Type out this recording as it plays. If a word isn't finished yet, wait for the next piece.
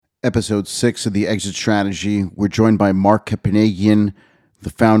Episode 6 of the Exit Strategy. We're joined by Mark Kepeneghian, the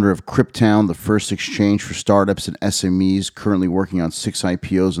founder of Kriptown, the first exchange for startups and SMEs, currently working on 6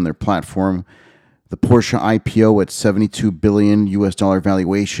 IPOs on their platform. The Porsche IPO at 72 billion US dollar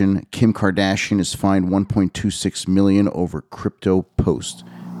valuation. Kim Kardashian is fined 1.26 million over crypto post.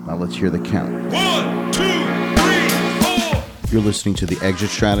 Now let's hear the count. 1, 2, 3, 4. You're listening to The Exit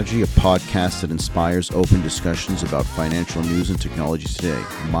Strategy, a podcast that inspires open discussions about financial news and technology today.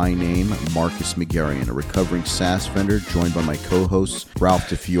 My name, Marcus Megarian, a recovering SaaS vendor, joined by my co-hosts Ralph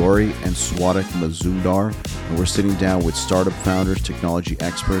DeFiore and Swadik Mazumdar, and we're sitting down with startup founders, technology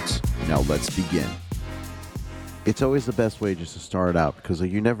experts. Now let's begin. It's always the best way just to start out because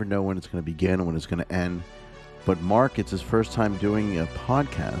you never know when it's going to begin and when it's going to end. But Mark, it's his first time doing a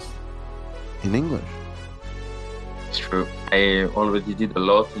podcast in English. It's true. I already did a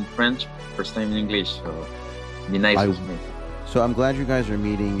lot in French, first time in English, so be nice with me. So I'm glad you guys are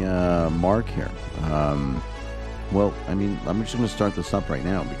meeting Mark here. Well, I mean, I'm just going to start this up right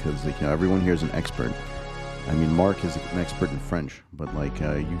now because everyone here is an expert. I mean, Mark is an expert in French, but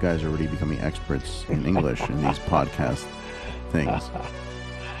you guys are already becoming experts in English in these podcast things.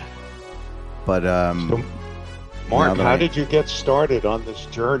 But so, Mark, how did you get started on this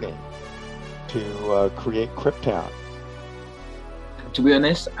journey to create Kriptown? To be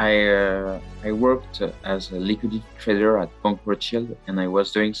honest, I worked as a liquidity trader at Bank Rothschild, and I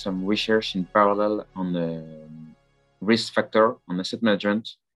was doing some research in parallel on the risk factor on asset management,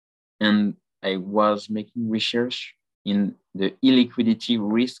 and I was making research in the illiquidity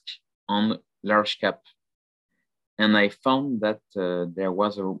risk on large cap. And I found that there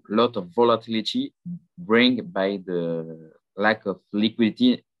was a lot of volatility bring by the lack of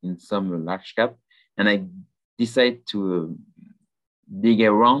liquidity in some large cap. And I decided to dig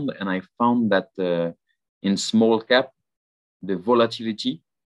around, and I found that in small cap, the volatility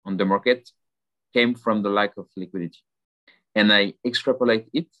on the market came from the lack of liquidity. And I extrapolate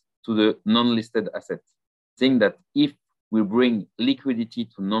it to the non-listed assets, saying that if we bring liquidity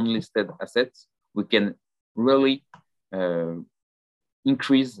to non-listed assets, we can really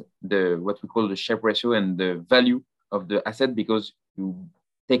increase what we call the Sharpe ratio and the value of the asset, because you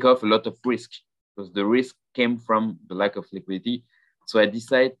take off a lot of risk, because the risk came from the lack of liquidity. So I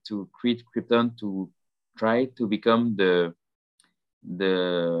decided to create Kriptown to try to become the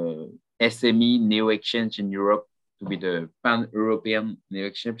SME neo exchange in Europe, to be the pan-European neo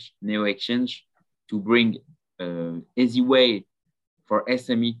exchange, to bring easy way for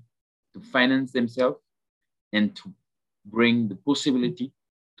SME to finance themselves and to bring the possibility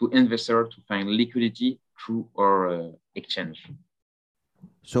to investor to find liquidity through our exchange.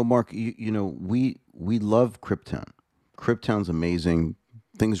 So, Mark, we love Kriptown. Kriptown's amazing.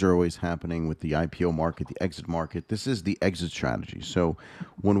 Things are always happening with the IPO market, the exit market. This is the exit strategy. So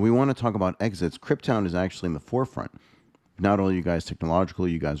when we want to talk about exits, Kriptown is actually in the forefront. Not only you guys technological,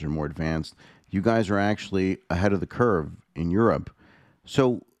 you guys are more advanced. You guys are actually ahead of the curve in Europe.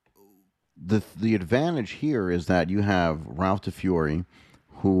 So the advantage here is that you have Ralph DeFiore,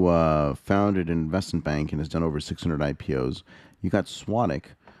 who founded an investment bank and has done over 600 IPOs. You got Swadik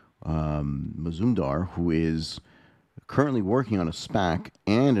Mazumdar, who is currently working on a SPAC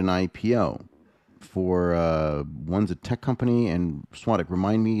and an IPO for one's a tech company. And Swadik,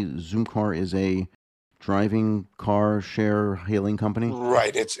 remind me, Zoomcar is a driving car share hailing company?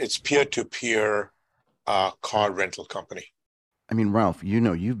 Right. It's peer-to-peer car rental company. I mean, Ralph,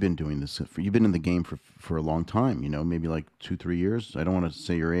 you've been doing this. You've been in the game for a long time, maybe like 2-3 years. I don't want to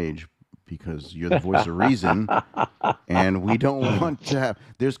say your age because you're the voice of reason. And we don't want to have,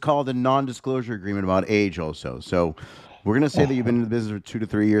 there's called a non-disclosure agreement about age also. So we're going to say that you've been in the business for 2 to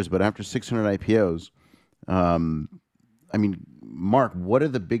 3 years, but after 600 IPOs, I mean, Mark, what are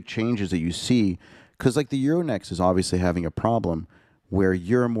the big changes that you see? Because the Euronext is obviously having a problem where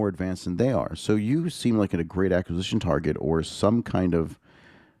you're more advanced than they are. So you seem like a great acquisition target or some kind of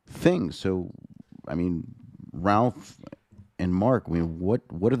thing. So, I mean, Ralph and Mark, I mean,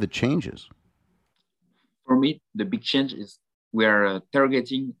 what are the changes? For me, the big change is we are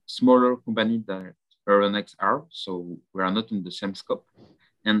targeting smaller companies that Euronext are, so we are not in the same scope.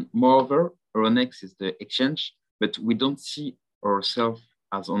 And moreover, Euronext is the exchange, but we don't see ourselves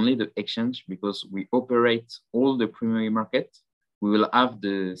as only the exchange because we operate all the primary market. We will have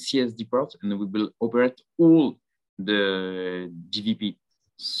the CSD part and we will operate all the GVP.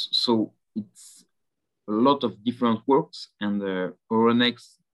 So it's a lot of different works, and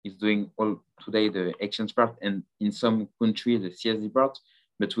Euronext is doing all today the exchange part and in some country the CSD part,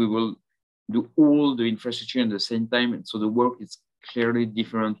 but we will do all the infrastructure at the same time. And so the work is clearly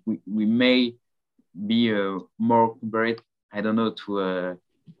different. We may be more compared, I don't know, to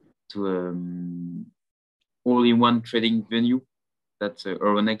all-in-one trading venue that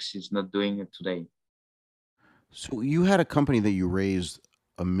Euronext is not doing today. So you had a company that you raised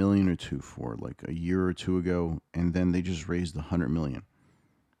 $1 million or two for like a year or two ago, and then they just raised 100 million,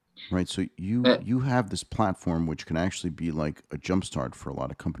 right? So you have this platform which can actually be like a jumpstart for a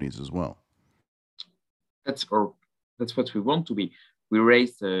lot of companies as well. That's what we want to be. We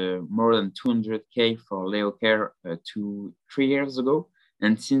raised more than 200K for LeoCare 3 years ago.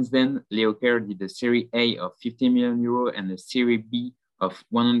 And since then, LeoCare did a Series A of 50 million euro and a Series B of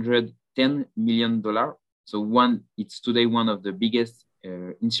 $110 million. So it's today one of the biggest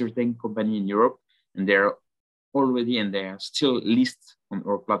insurtech company in Europe, and they are still listed on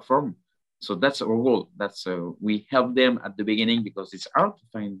our platform. So that's our goal. We help them at the beginning because it's hard to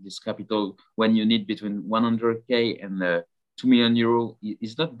find this capital when you need between 100K and 2 million euro.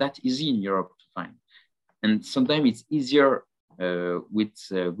 It's not that easy in Europe to find. And sometimes it's easier with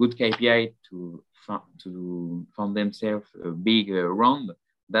good KPI to fund themselves a big round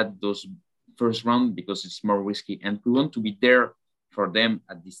than those first round, because it's more risky. And we want to be there for them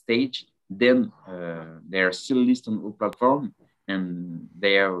at this stage. Then they are still listed on our platform and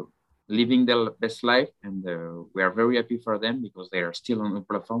they are living their best life, and we are very happy for them because they are still on the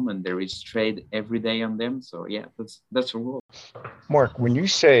platform and there is trade every day on them. So yeah, that's a rule. Mark, when you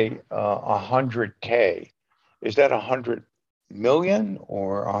say 100K, is that 100 million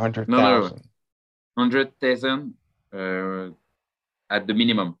or 100,000? No, 100,000 at the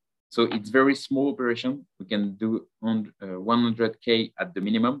minimum. So it's very small operation. We can do on 100K at the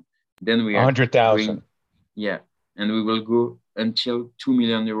minimum. Then we are 100,000. Yeah, and we will go until 2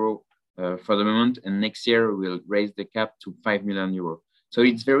 million euro for the moment, and next year we'll raise the cap to 5 million euro. So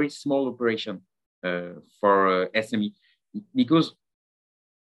it's very small operation for SME, because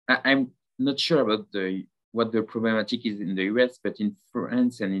I'm not sure about what the problematic is in the US, but in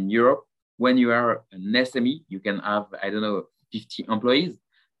France and in Europe, when you are an SME, you can have, 50 employees.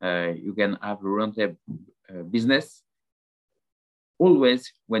 You can have a rental business.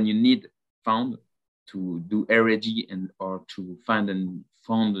 Always when you need fund to do R&D or to found a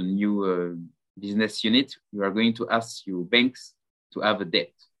new business unit, you are going to ask your banks to have a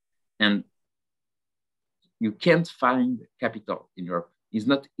debt. And you can't find capital in Europe. It's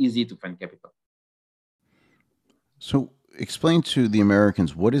not easy to find capital. So explain to the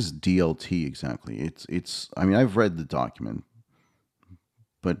Americans, what is DLT exactly? It's I mean, I've read the document,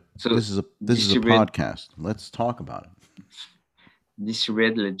 but this is a podcast. Let's talk about it.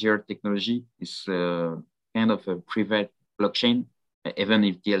 Distributed ledger technology is kind of a private blockchain, even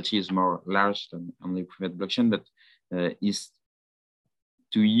if DLT is more large than only private blockchain, but is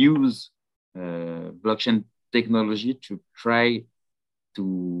to use blockchain technology to try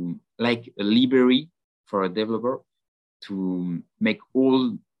to, like a library for a developer, to make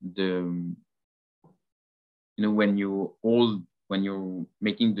all the, when you're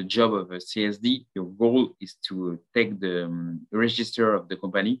making the job of a CSD, your goal is to take the register of the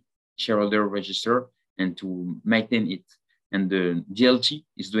company, shareholder register, and to maintain it. And the DLT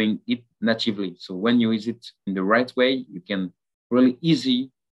is doing it natively. So when you use it in the right way, you can really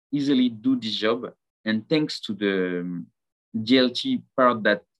easily do this job. And thanks to the DLT part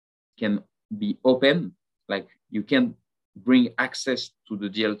that can be open, like you can bring access to the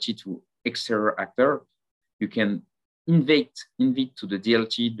DLT to external actor, you can invite to the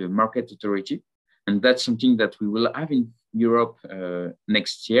DLT the market authority, and that's something that we will have in Europe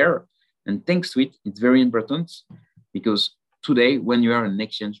next year. And thanks to it, it's very important, because today, when you are an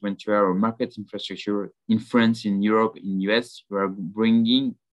exchange, when you are a market infrastructure in France, in Europe, in US, you are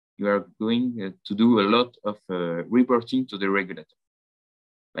going to do a lot of reporting to the regulator.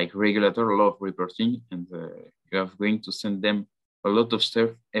 Like regulator love reporting, and you are going to send them a lot of stuff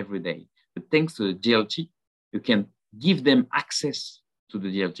every day. But thanks to the DLT, you can give them access to the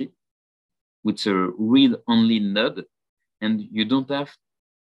DLT with a read-only node, and you don't have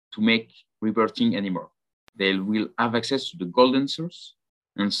to make reporting anymore. They will have access to the golden source,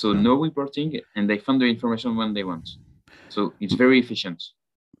 and so no reporting, and they find the information when they want. So it's very efficient.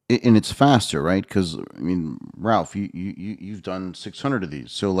 And it's faster, right? Because I mean, Ralph, you've done 600 of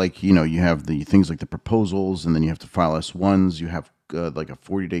these. So like, you have the things like the proposals, and then you have to file S1s. You have like a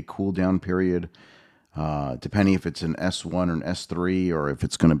 40-day cool down period, depending if it's an S1 or an S3, or if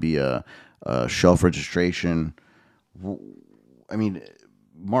it's going to be a shelf registration. I mean,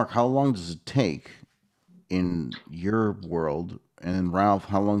 Mark, how long does it take in your world? And Ralph,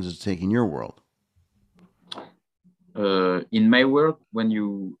 how long does it take in your world? In my world,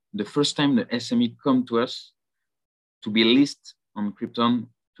 the first time the SME come to us to be listed on Kriptown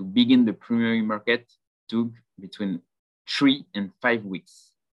to begin the primary market, took between 3 and 5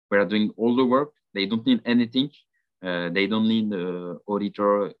 weeks. We are doing all the work. They don't need anything. They don't need the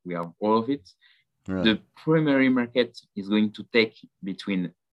auditor. We have all of it. Really? The primary market is going to take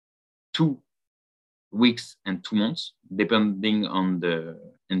between 2 weeks and 2 months, depending on the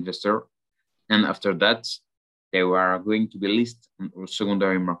investor. And after that, they are going to be listed on the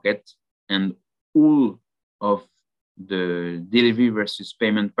secondary market, and all of the delivery versus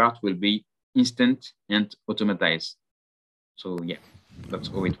payment part will be instant and automatized. So yeah, that's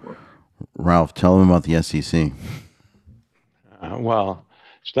how it works. Ralph, tell them about the SEC. Well,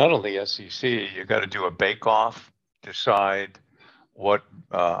 it's not only SEC. You got to do a bake-off, decide what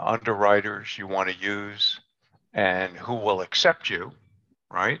underwriters you want to use, and who will accept you,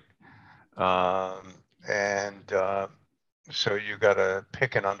 right? So you got to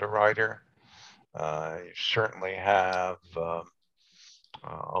pick an underwriter. You certainly have a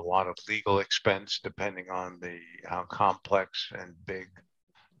lot of legal expense depending on how complex and big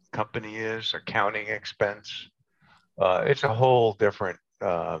company is, accounting expense. It's a whole different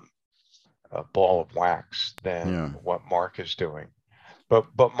ball of wax than what Mark is doing.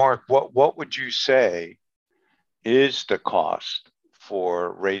 But Mark, what would you say is the cost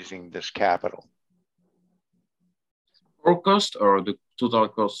for raising this capital? Our cost or the total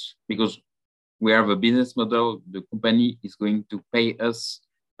cost? Because we have a business model, the company is going to pay us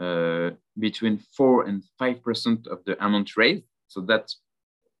between 4 and 5% of the amount raised. So that's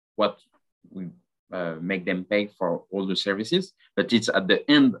what we make them pay for all the services. But it's at the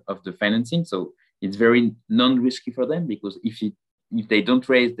end of the financing, so it's very non-risky for them, because if they don't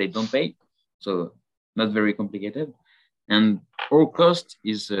raise, they don't pay. So not very complicated. And our cost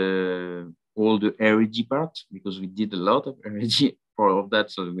is all the R&D part, because we did a lot of R&D for all of that.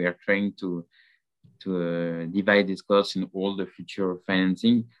 So we are trying to divide this cost in all the future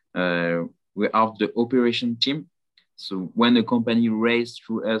financing. We have the operation team. So when a company raised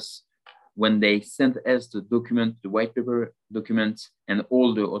through us, when they send us the document, the white paper documents, and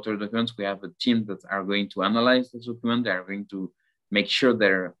all the other documents, we have a team that are going to analyze the document. They are going to make sure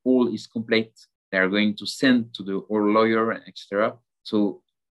that all is complete. They are going to send to our lawyer, etc. So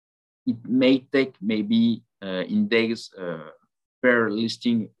it may take maybe in days per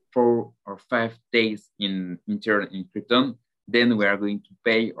listing 4 or 5 days in Kriptown. Then we are going to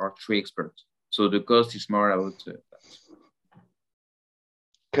pay our 3 experts. So the cost is more about that.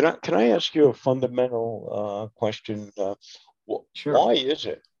 Can I ask you a fundamental question? Sure. Why is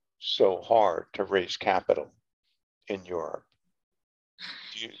it so hard to raise capital in Europe?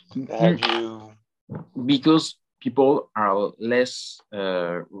 Because people are less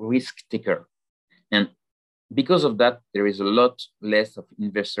risk taker, and because of that, there is a lot less of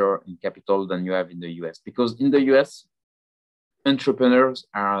investor and capital than you have in the US. Because in the US, entrepreneurs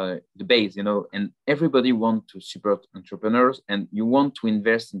are the base, and everybody wants to support entrepreneurs, and you want to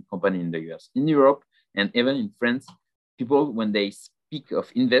invest in company in the US. In Europe and even in France, people, when they speak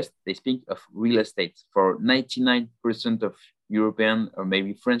of invest, they speak of real estate. For 99% of European or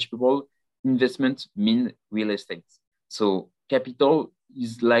maybe French people, investment mean real estate. So capital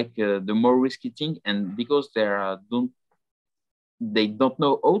is like the more risky thing, and because they don't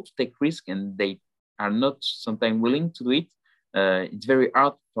know how to take risk, and they are not sometimes willing to do it. It's very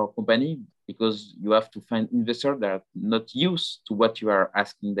hard for a company, because you have to find investors that are not used to what you are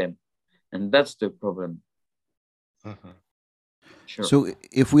asking them. And that's the problem. Mm-hmm. Sure. So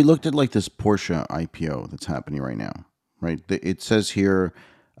if we looked at like this Porsche IPO that's happening right now, right? It says here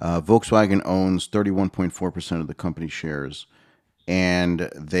Volkswagen owns 31.4% of the company shares, and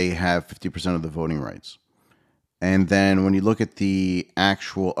they have 50% of the voting rights. And then when you look at the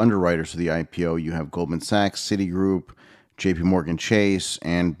actual underwriters of the IPO, you have Goldman Sachs, Citigroup, JP Morgan Chase,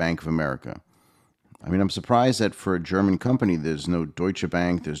 and Bank of America. I mean, I'm surprised that for a German company, there's no Deutsche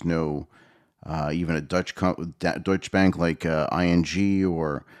Bank, there's no even a Dutch bank like ING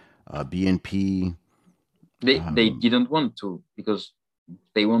or BNP. They didn't want to, because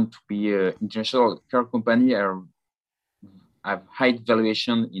they want to be an international car company, or have high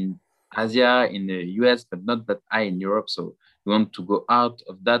valuation in Asia, in the US, but not that high in Europe. So we want to go out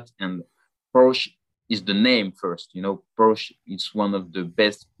of that. And Porsche is the name first. Porsche is one of the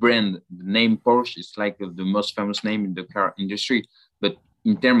best brand. The name Porsche is like the most famous name in the car industry. But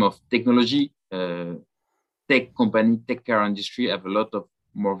in terms of technology, tech car industry have a lot of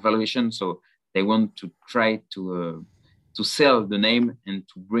more valuation. So they want to try to sell the name and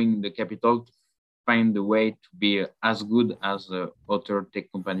to bring the capital to find the way to be as good as other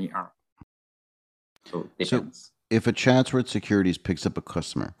tech company are. So it depends. So if a Chatsworth Securities picks up a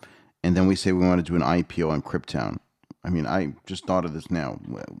customer, and then we say we want to do an IPO on Kriptown, I mean, I just thought of this now.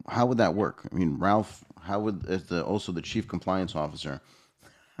 How would that work? I mean, Ralph, how would, as also the chief compliance officer,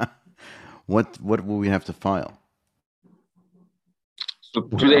 What will we have to file? So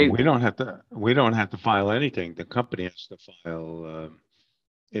today, We don't have to. We don't have to file anything. The company has to file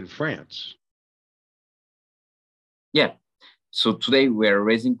in France. yeah. So today we are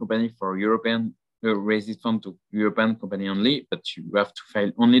raising company for European, raising fund to European company only, but you have to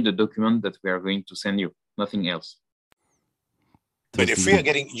file only the document that we are going to send you, nothing else. But if we are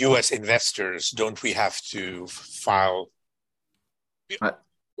getting US investors, don't we have to file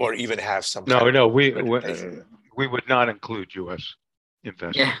or even have some kind of No, accreditation? we would not include U.S.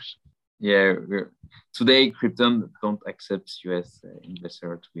 investors. Yeah. Today, Kriptown don't accept US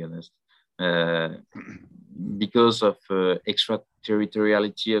investor, to be honest, because of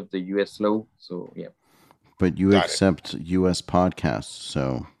extraterritoriality of the US law. So yeah. But you Got it. accept U.S. podcasts, so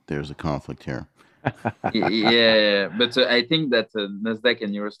there's a conflict here. Yeah, but I think that Nasdaq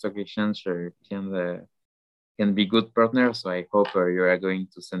and Euro Stock Exchange can be good partners. So I hope you are going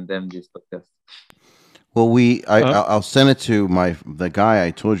to send them this podcast. Well, I'll send it to the guy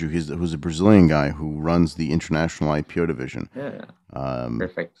I told you. Who's a Brazilian guy who runs the international IPO division. Yeah, Um,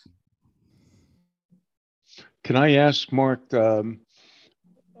 perfect. Can I ask, Mark,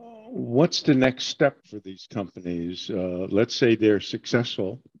 what's the next step for these companies? Let's say they're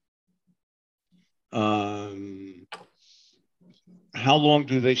successful. How long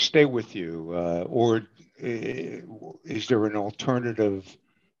do they stay with you? Or is there an alternative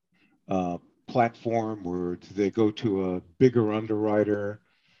platform, or do they go to a bigger underwriter?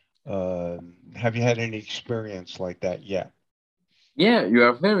 Have you had any experience like that yet? Yeah, you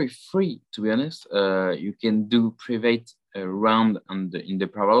are very free, to be honest. You can do private round in the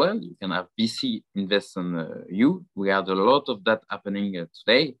parallel. You can have VC invest on you. We had a lot of that happening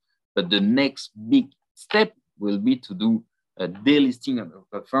today. But the next big step will be to do a delisting on the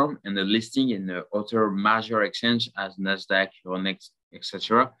platform and a listing in other major exchange as Nasdaq, Euronext,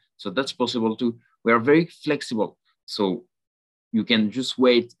 etc. So that's possible too. We are very flexible. So you can just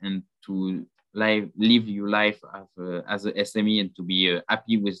wait and to live your life as a SME and to be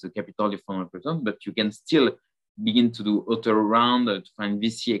happy with the capital you found on, but you can still begin to do auto round to find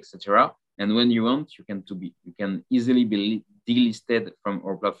VC, etc. And when you want, you can easily be delisted from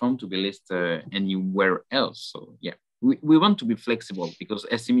our platform to be listed anywhere else. So yeah, we want to be flexible because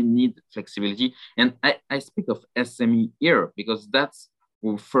SME need flexibility. And I speak of SME here because that's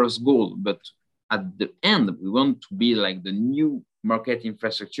our first goal. But at the end, we want to be like the new market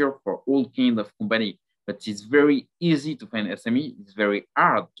infrastructure for all kind of company. But it's very easy to find SME. It's very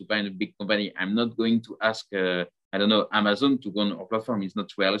hard to find a big company. I'm not going to ask, I don't know, Amazon to go on our platform. It's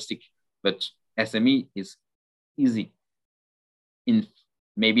not realistic. But SME is easy. In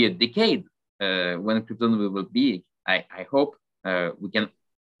maybe a decade, when Kriptown will be, I hope we can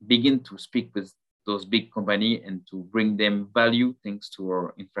begin to speak with those big companies and to bring them value thanks to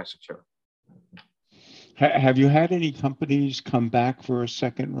our infrastructure. Have you had any companies come back for a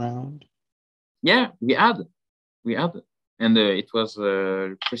second round? Yeah, we had, and it was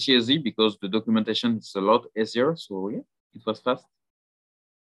pretty easy because the documentation is a lot easier. So yeah, it was fast.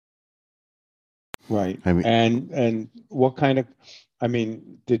 Right. I mean- And what kind of,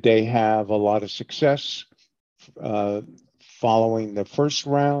 did they have a lot of success following the first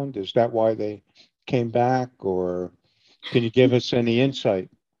round? Is that why they came back, or can you give us any insight?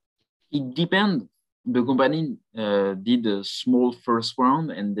 It depends. The company did a small first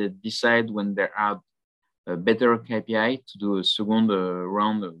round and they decide when they had a better KPI to do a second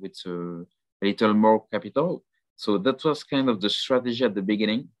round with a little more capital. So that was kind of the strategy at the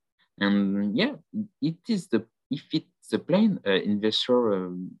beginning. And yeah, it is if it's the plan,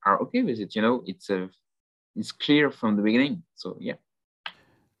 investor are okay with it. It's clear from the beginning. So yeah.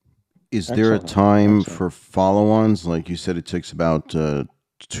 Is there a Excellent. time Excellent. for follow-ons? Like you said, it takes about 2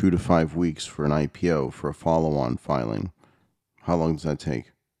 to 5 weeks for an IPO for a follow-on filing. How long does that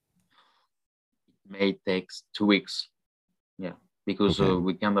take? May takes 2 weeks. Yeah, because Okay.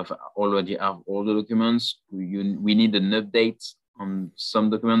 we kind of already have all the documents. We need an update on some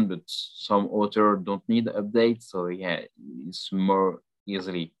document, but some author don't need updates. So yeah, it's more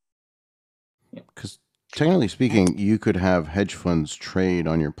easily. Yeah. Because technically speaking, you could have hedge funds trade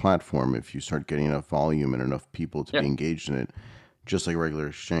on your platform if you start getting enough volume and enough people to be engaged in it, just like a regular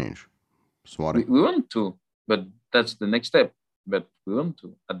exchange. Swatting. We want to, but that's the next step. But we want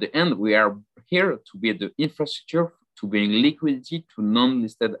to. At the end, we are here to be the infrastructure to bring liquidity to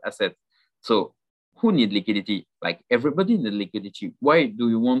non-listed assets. So who need liquidity? Like everybody need liquidity. Why do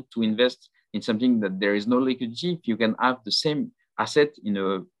you want to invest in something that there is no liquidity if you can have the same asset in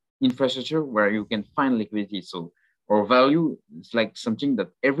a infrastructure where you can find liquidity? So our value is like something that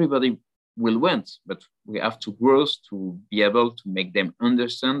everybody will want, but we have to grow to be able to make them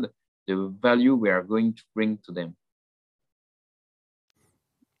understand the value we are going to bring to them.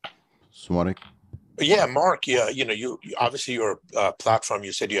 Swadik? Yeah, Mark. Yeah, you obviously your platform.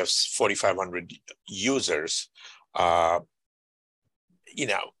 You said you have 4,500 users.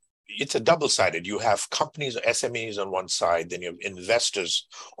 It's a double-sided. You have companies, SMEs on one side, then you have investors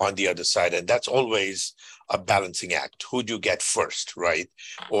on the other side, and that's always a balancing act. Who do you get first, right?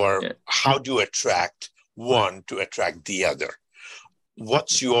 Or how do you attract one to attract the other?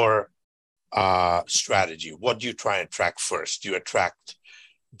 What's your strategy? What do you try and attract first? Do you attract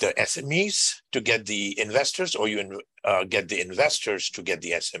the SMEs to get the investors, or you get the investors to get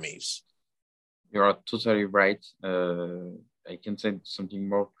the SMEs? You are totally right. I can say something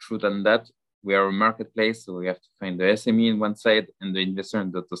more true than that. We are a marketplace, so we have to find the SME on one side and the investor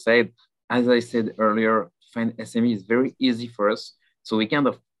on the other side. As I said earlier, to find SME is very easy for us. So we kind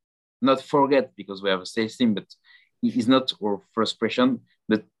of not forget, because we have a sales team, but it is not our first impression.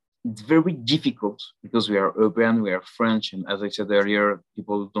 But it's very difficult because we are European, we are French, and as I said earlier,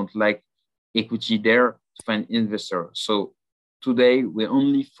 people don't like equity there to find investor. So today we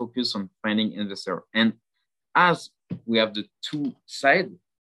only focus on finding investor. And as we have the two sides,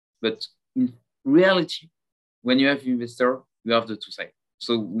 but in reality, when you have investor, you have the two sides.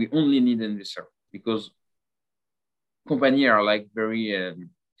 So we only need investor because company are like very,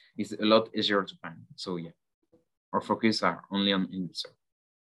 it's a lot easier to find. So yeah, our focus are only on investor.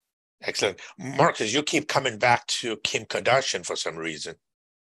 Excellent. Marcus, you keep coming back to Kim Kardashian for some reason.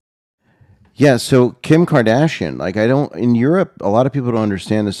 Yeah, so Kim Kardashian, in Europe, a lot of people don't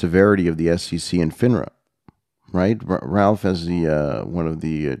understand the severity of the SEC and FINRA, right? Ralph, as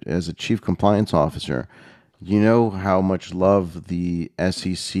as a chief compliance officer, you know how much love the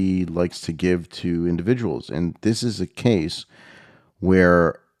SEC likes to give to individuals. And this is a case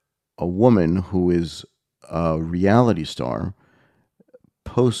where a woman who is a reality star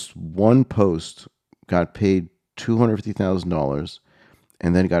one post, got paid $250,000,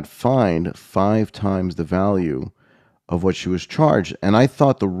 and then got fined 5 times the value of what she was charged. And I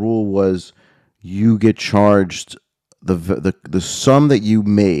thought the rule was you get charged the sum that you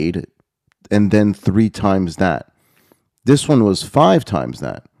made and then 3 times that. This one was 5 times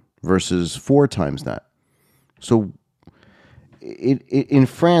that versus 4 times that. So in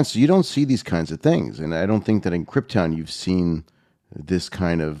France, you don't see these kinds of things. And I don't think that in Kriptown you've seen this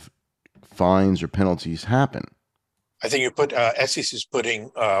kind of fines or penalties happen. I think SEC is putting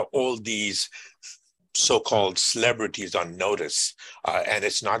all these so-called celebrities on notice, and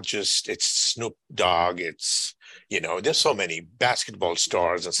it's not just Snoop Dogg. It's there's so many basketball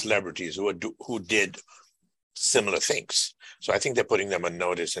stars and celebrities who did similar things. So I think they're putting them on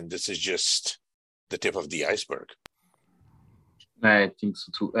notice, and this is just the tip of the iceberg. I think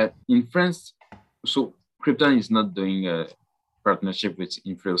so too. In France, so Kriptown is not doing a partnership with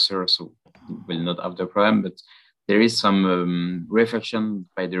influencers, so will not have the problem, but there is some reflection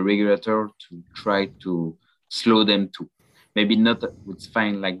by the regulator to try to slow them too. Maybe not with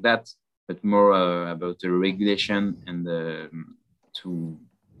fine like that, but more about the regulation and to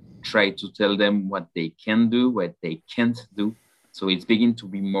try to tell them what they can do, what they can't do. So it's beginning to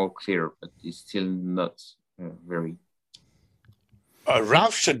be more clear, but it's still not very.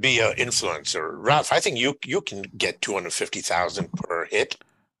 Ralph should be an influencer. Ralph, I think you can get 250,000 per hit.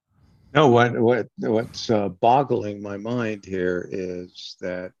 No, what's boggling my mind here is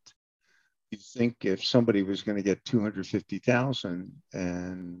that you think if somebody was going to get 250,000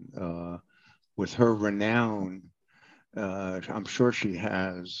 and with her renown, I'm sure she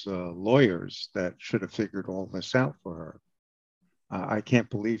has lawyers that should have figured all this out for her. I can't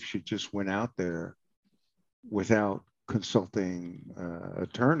believe she just went out there without consulting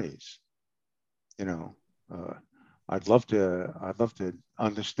attorneys. I'd love to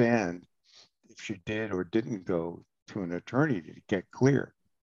understand if she did or didn't go to an attorney to get clear.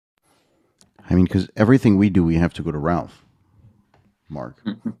 I mean, because everything we do, we have to go to Ralph. Mark,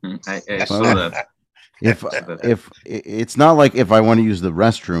 I saw that. If it's not like if I want to use the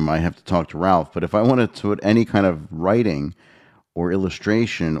restroom, I have to talk to Ralph. But if I want to put any kind of writing or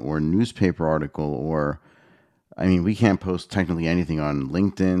illustration or newspaper article we can't post technically anything on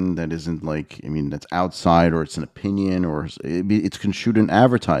LinkedIn that isn't that's outside or it's an opinion or it's construed an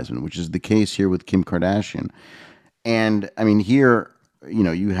advertisement, which is the case here with Kim Kardashian. And here,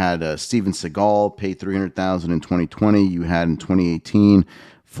 you had Steven Seagal pay $300,000 in 2020. You had in 2018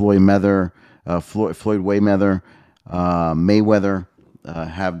 Floyd Mayweather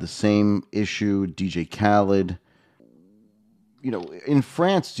have the same issue. DJ Khaled. In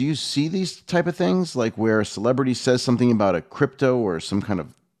France, do you see these type of things like where a celebrity says something about a crypto or some kind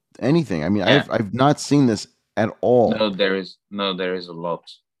of anything? I've not seen this at all. No, there is a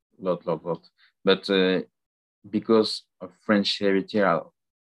lot. lot. But because of French celebrity are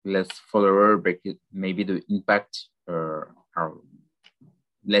less follower, but maybe the impact are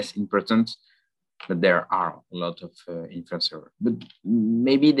less important. But there are a lot of influencers. But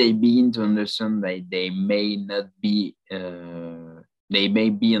maybe they begin to understand that they may not be, they may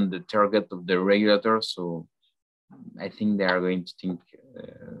be on the target of the regulator. So I think they are going to think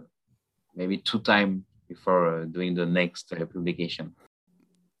maybe 2 times before doing the next publication.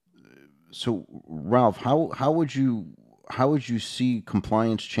 So, Ralph, how would you see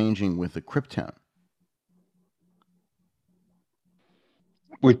compliance changing with the Kriptown?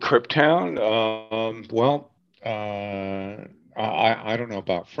 With Kriptown, well, I don't know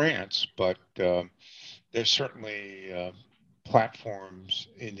about France, but there's certainly platforms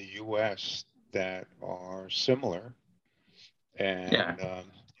in the U.S. that are similar, and Yeah.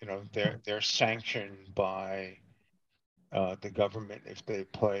 they're sanctioned by the government if they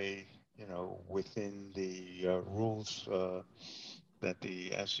play within the rules that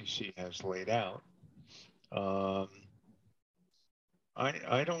the SEC has laid out.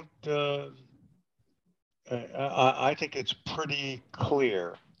 I don't. I think it's pretty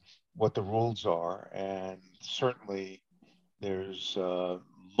clear what the rules are, and certainly there's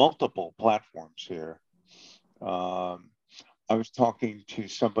multiple platforms here. I was talking to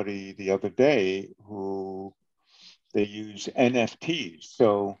somebody the other day who they use NFTs.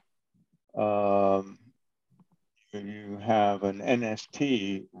 So you have an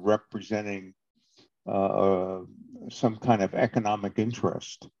NFT representing some kind of economic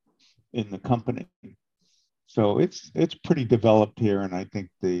interest in the company. So it's pretty developed here, and I think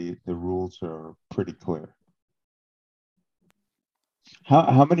the rules are pretty clear.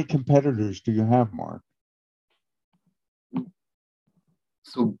 How many competitors do you have, Mark?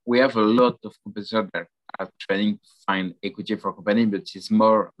 So we have a lot of competitors that are trying to find equity for company, but it's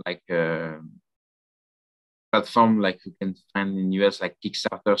more like a platform like you can find in US, like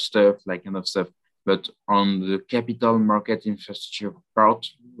Kickstarter stuff, like kind of stuff. But on the capital market infrastructure part,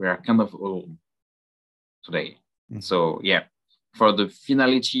 we are kind of alone today. Mm-hmm. So yeah, for the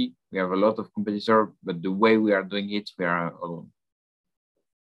finality, we have a lot of competitors, but the way we are doing it, we are alone.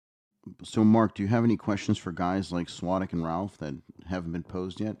 So Mark, do you have any questions for guys like Swadek and Ralph that haven't been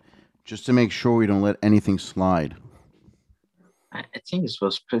posed yet? Just to make sure we don't let anything slide. I think this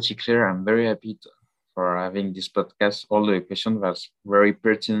was pretty clear. I'm very happy for having this podcast. All the questions was very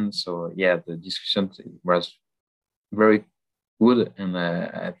pertinent. So yeah, the discussion was very good. And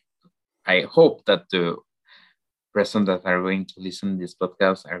I hope that the person that are going to listen to this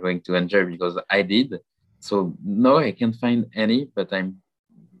podcast are going to enjoy, because I did. So no, I can't find any, but I'm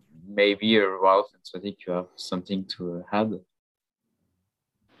maybe Ralph and Sadiq, you have something to add.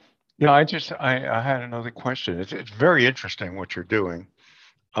 Yeah, I had another question. It's very interesting what you're doing.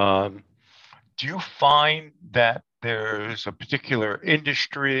 Do you find that there's a particular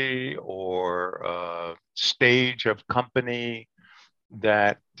industry or stage of company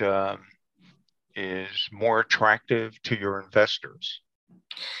that is more attractive to your investors?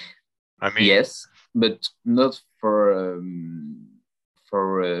 I mean, yes, but not for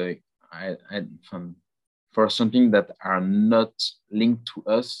something that are not linked to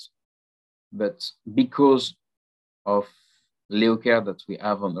us, but because of LeoCare that we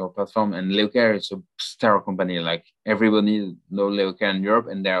have on our platform. And LeoCare is a star company. Like everybody knows LeoCare in Europe,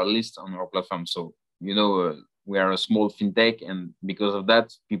 and they are listed on our platform. So we are a small fintech, and because of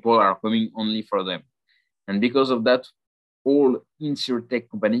that, people are coming only for them. And because of that, all insurtech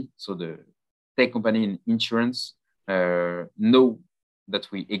company, so the tech company in insurance, know that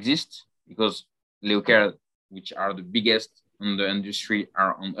we exist, because LeoCare, which are the biggest in the industry,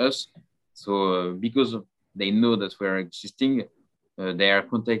 are on us. So because of they know that we are existing, they are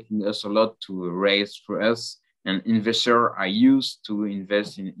contacting us a lot to raise for us, and investors are used to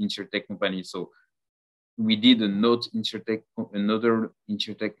invest in insurtech companies. So we did another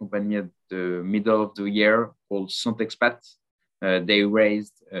insurtech company at the middle of the year called Santexpat. They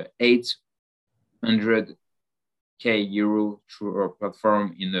raised 800K euro through our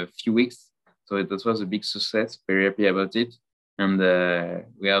platform in a few weeks. So that was a big success. Very happy about it. And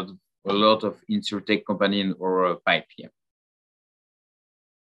we have a lot of insurtech company in our pipe here.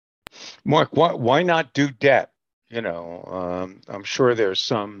 Mark, why not do debt? I'm sure there's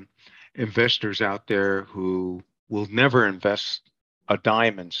some investors out there who will never invest a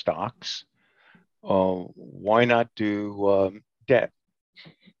dime in stocks. Why not do debt?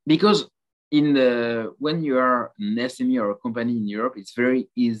 Because when you are an SME or a company in Europe, it's very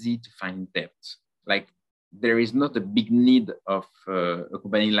easy to find debt. Like, there is not a big need of a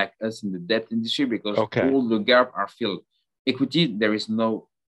company like us in the debt industry, because all the gap are filled. Equity, there is no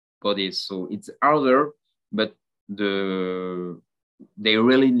bodies. So it's harder, but they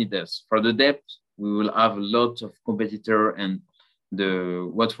really need us. For the debt, we will have a lot of competitor, and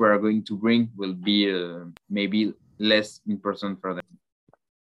what we are going to bring will be maybe less important for them.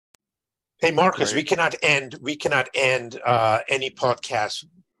 Hey, Marcus, we cannot end any podcast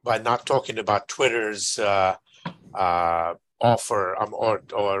by not talking about Twitter's offer or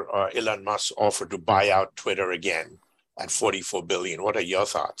Elon Musk's offer to buy out Twitter again at $44 billion. What are your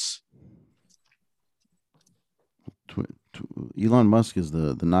thoughts? Elon Musk is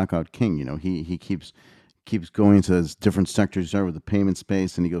the knockout king. You know, he keeps going to different sectors. He started with the payment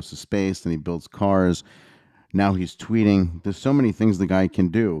space, and he goes to space, and he builds cars. Now he's tweeting. There's so many things the guy can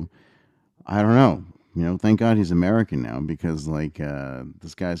do. I don't know. You know, thank God he's American now, because like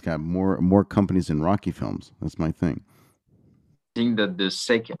this guy's got more companies than Rocky films. That's my thing. I think that the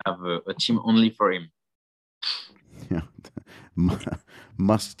SEC have a team only for him. Yeah,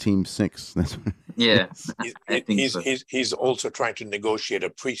 Musk Team 6. That's what yeah. I think so. He's also trying to negotiate a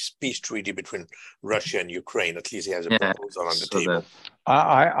peace treaty between Russia and Ukraine. At least he has a proposal on the table.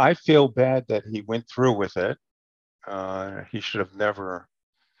 I feel bad that he went through with it. He should have never,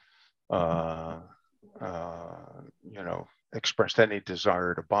 expressed any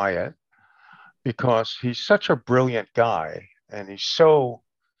desire to buy it, because he's such a brilliant guy, and he's so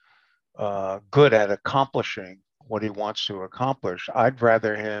good at accomplishing what he wants to accomplish. I'd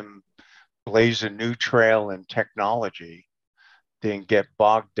rather him blaze a new trail in technology than get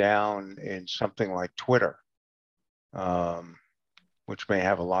bogged down in something like Twitter, which may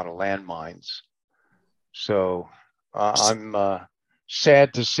have a lot of landmines. So I'm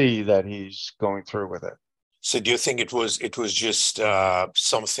sad to see that he's going through with it. So do you think it was just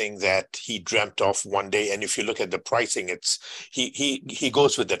something that he dreamt of one day? And if you look at the pricing, it's he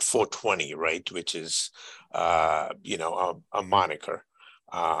goes with that 420, right? Which is a moniker.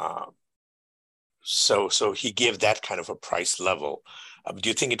 So he gave that kind of a price level. Do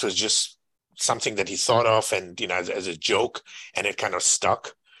you think it was just something that he thought of and as a joke, and it kind of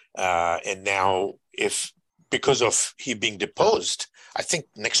stuck? And now, because of he being deposed, I think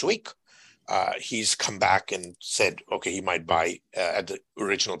next week, he's come back and said, okay, he might buy at the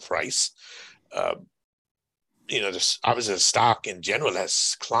original price. Obviously the stock in general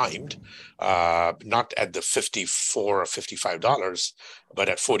has climbed, not at the $54 or $55, but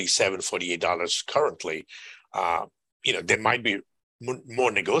at $47, $48 currently. There might be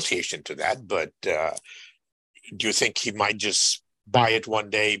more negotiation to that, but do you think he might just buy it one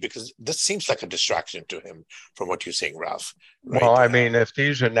day? Because this seems like a distraction to him from what you're saying, Ralph. Right? Well, I mean, if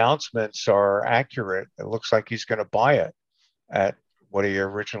these announcements are accurate, it looks like he's going to buy it at what he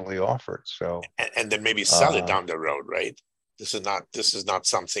originally offered. So, and then maybe sell it down the road, right? This is not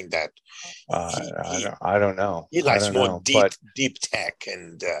something that I don't know. He likes deep tech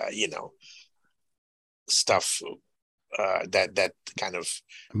and stuff that kind of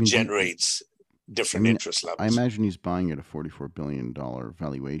generates different interest levels. I imagine he's buying at a $44 billion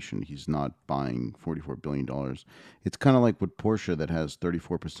valuation. He's not buying $44 billion. It's kind of like with Porsche, that has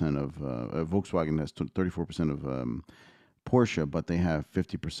 34% of Volkswagen has 34% of Porsche, but they have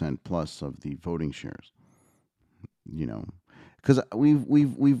 50% plus of the voting shares. Because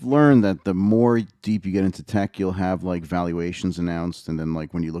we've learned that the more deep you get into tech, you'll have like valuations announced, and then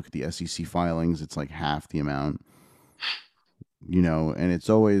like when you look at the SEC filings, it's like half the amount. And it's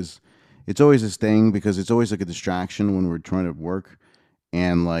always this thing, because it's always like a distraction when we're trying to work,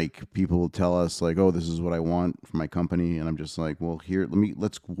 and like people will tell us like, oh, this is what I want for my company, and I'm just like, well, here,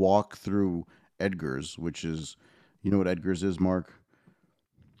 let's walk through Edgar's, which is, you know what Edgar's is, Mark?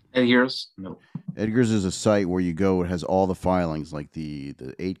 Edgar's? No. Edgar's is a site where you go. It has all the filings, like the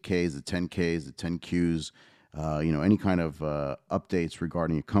 8Ks, the 10Ks, the 10Qs, any kind of updates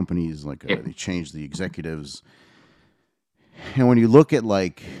regarding a company's, like they change the executives. And when you look at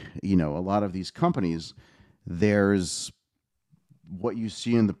like, a lot of these companies, there's what you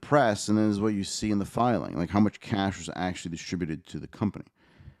see in the press, and then there's what you see in the filing, like how much cash was actually distributed to the company.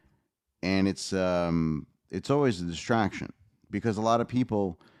 And it's always a distraction, because a lot of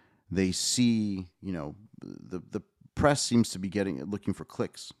people, they see, the press seems to be looking for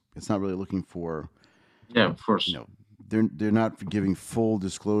clicks. It's not really looking for, of course. They're not giving full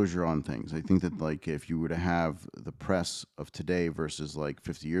disclosure on things. I think that like if you were to have the press of today versus like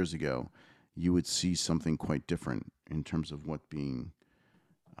 50 years ago, you would see something quite different in terms of what being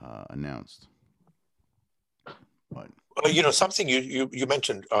announced. But something you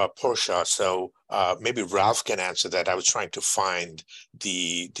mentioned Porsche, so maybe Ralph can answer that. I was trying to find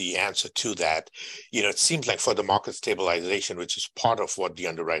the answer to that. It seems like for the market stabilization, which is part of what the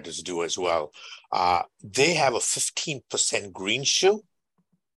underwriters do as well, they have a 15% green shoe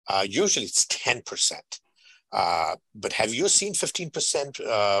Usually it's 10%. But have you seen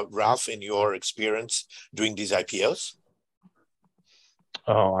 15%, Ralph, in your experience doing these IPOs?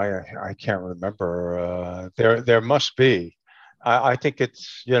 Oh, I can't remember. There must be. I think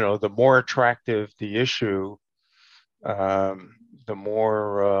it's, the more attractive the issue, the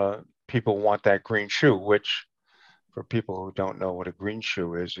more people want that green shoe, which for people who don't know what a green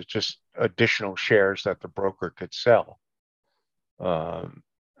shoe is, it's just additional shares that the broker could sell.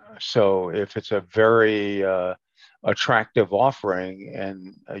 So if it's a very attractive offering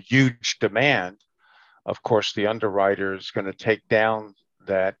and a huge demand, of course, the underwriter is going to take down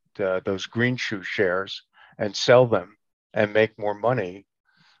those green shoe shares and sell them and make more money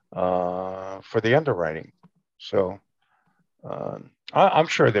for the underwriting. So I'm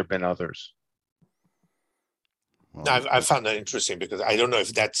sure there have been others. Well, I found that interesting because I don't know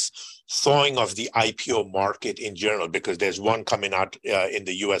if that's thawing of the IPO market in general, because there's one coming out in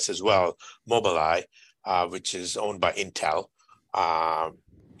the US as well, Mobileye, which is owned by Intel.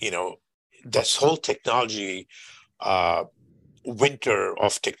 This whole technology, winter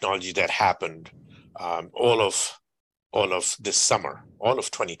of technology that happened all of this summer, all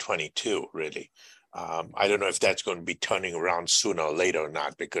of 2022, really. I don't know if that's going to be turning around sooner or later or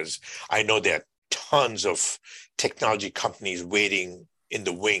not, because I know there are tons of technology companies waiting in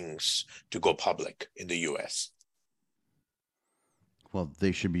the wings to go public in the US. Well,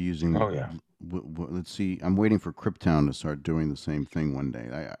 they should be using. Oh yeah. Let's see. I'm waiting for Kriptown to start doing the same thing one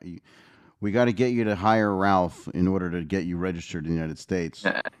day. We got to get you to hire Ralph in order to get you registered in the United States.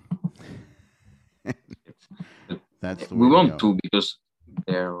 That's the way we to want go. to, because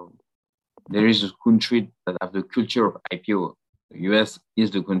there is a country that have the culture of IPO. The US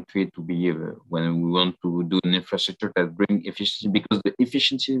is the country to be when we want to do an infrastructure that bring efficiency, because the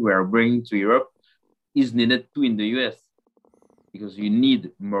efficiency we are bringing to Europe is needed too in the US, because you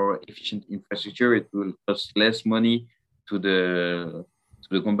need more efficient infrastructure. It will cost less money to the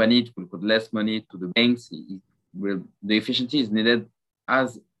company. It will cost less money to the banks. The efficiency is needed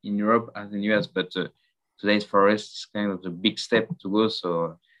as in Europe as in US, but today's for us is kind of a big step to go.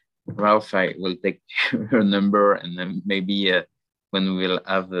 So Ralph, I will take your number, and then maybe when we will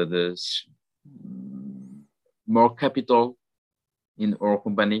have more capital in our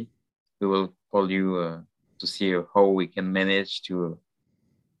company, we will call you to see how we can manage to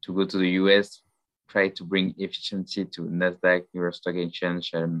go to the US, try to bring efficiency to NASDAQ, Euro Stock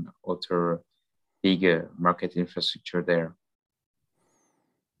Exchange, and other big market infrastructure there.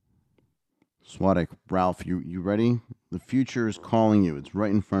 Swadek, Ralph, you ready? The future is calling you. It's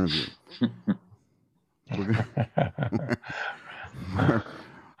right in front of you.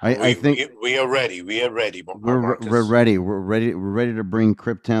 I think we are ready. We are ready. We're ready. We're ready. We're ready to bring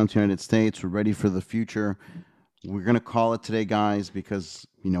Kriptown to the United States. We're ready for the future. We're gonna call it today, guys, because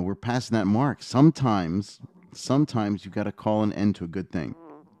we're passing that mark. Sometimes you got to call an end to a good thing,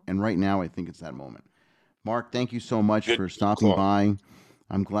 and right now I think it's that moment. Mark, thank you so much for stopping by.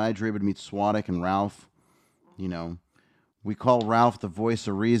 I'm glad you're able to meet Swadek and Ralph. We call Ralph the voice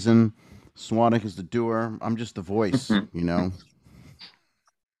of reason. Swadek is the doer. I'm just the voice,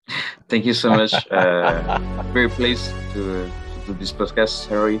 Thank you so much. Very pleased to do this podcast.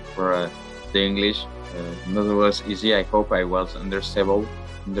 Sorry for the English. Not was easy. I hope I was understandable.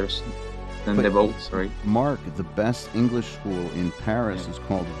 Sorry. Mark, the best English school in Paris is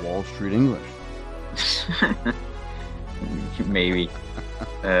called Wall Street English. Maybe.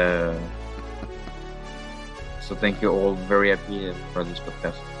 So thank you all. Very happy for this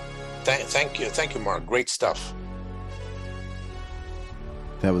podcast. Thank you, Mark. Great stuff.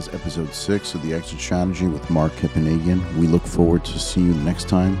 That was episode 6 of the Exit Strategy with Mark Kepeneghian. We look forward to see you next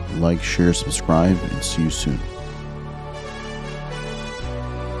time. Like, share, subscribe, and see you soon.